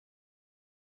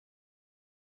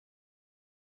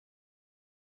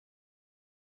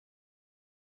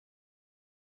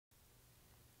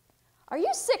Are you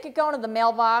sick of going to the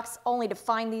mailbox only to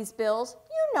find these bills?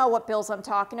 You know what bills I'm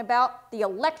talking about. The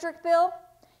electric bill.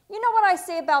 You know what I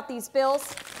say about these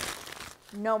bills?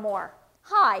 No more.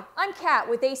 Hi, I'm Kat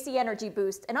with AC Energy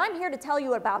Boost, and I'm here to tell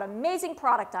you about an amazing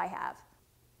product I have.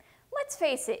 Let's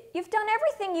face it, you've done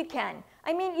everything you can.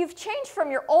 I mean, you've changed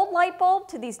from your old light bulb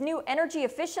to these new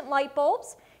energy-efficient light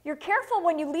bulbs. You're careful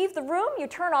when you leave the room, you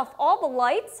turn off all the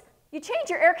lights. You change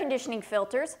your air conditioning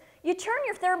filters. You turn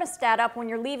your thermostat up when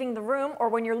you're leaving the room or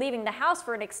when you're leaving the house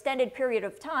for an extended period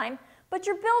of time, but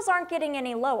your bills aren't getting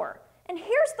any lower. And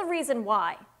here's the reason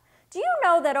why. Do you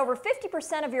know that over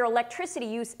 50% of your electricity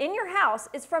use in your house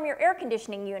is from your air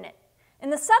conditioning unit? In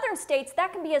the southern states,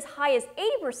 that can be as high as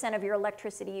 80% of your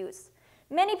electricity use.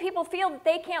 Many people feel that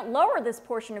they can't lower this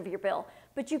portion of your bill,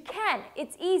 but you can.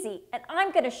 It's easy, and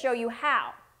I'm going to show you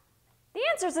how. The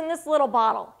answer's in this little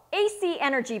bottle, AC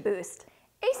Energy Boost.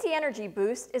 AC Energy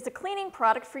Boost is a cleaning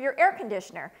product for your air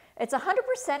conditioner. It's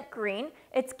 100% green,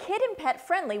 it's kid and pet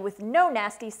friendly with no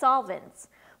nasty solvents.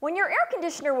 When your air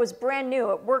conditioner was brand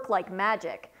new, it worked like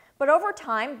magic. But over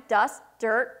time, dust,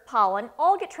 dirt, pollen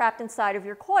all get trapped inside of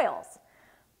your coils.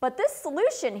 But this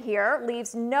solution here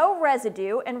leaves no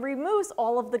residue and removes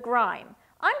all of the grime.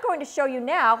 I'm going to show you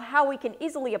now how we can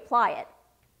easily apply it.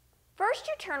 First,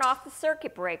 you turn off the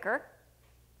circuit breaker.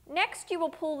 Next, you will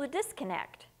pull the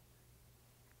disconnect.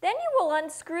 Then you will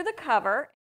unscrew the cover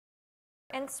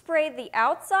and spray the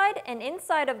outside and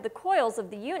inside of the coils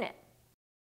of the unit.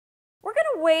 We're going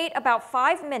to wait about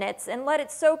 5 minutes and let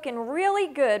it soak in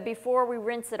really good before we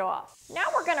rinse it off. Now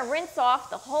we're going to rinse off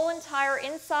the whole entire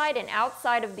inside and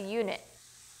outside of the unit.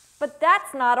 But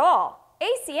that's not all.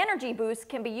 AC Energy Boost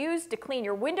can be used to clean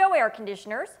your window air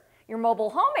conditioners, your mobile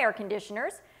home air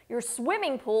conditioners, your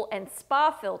swimming pool and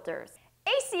spa filters.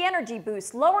 AC Energy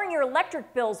Boost, lowering your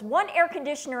electric bills one air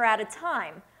conditioner at a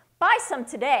time. Buy some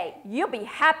today. You'll be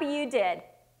happy you did.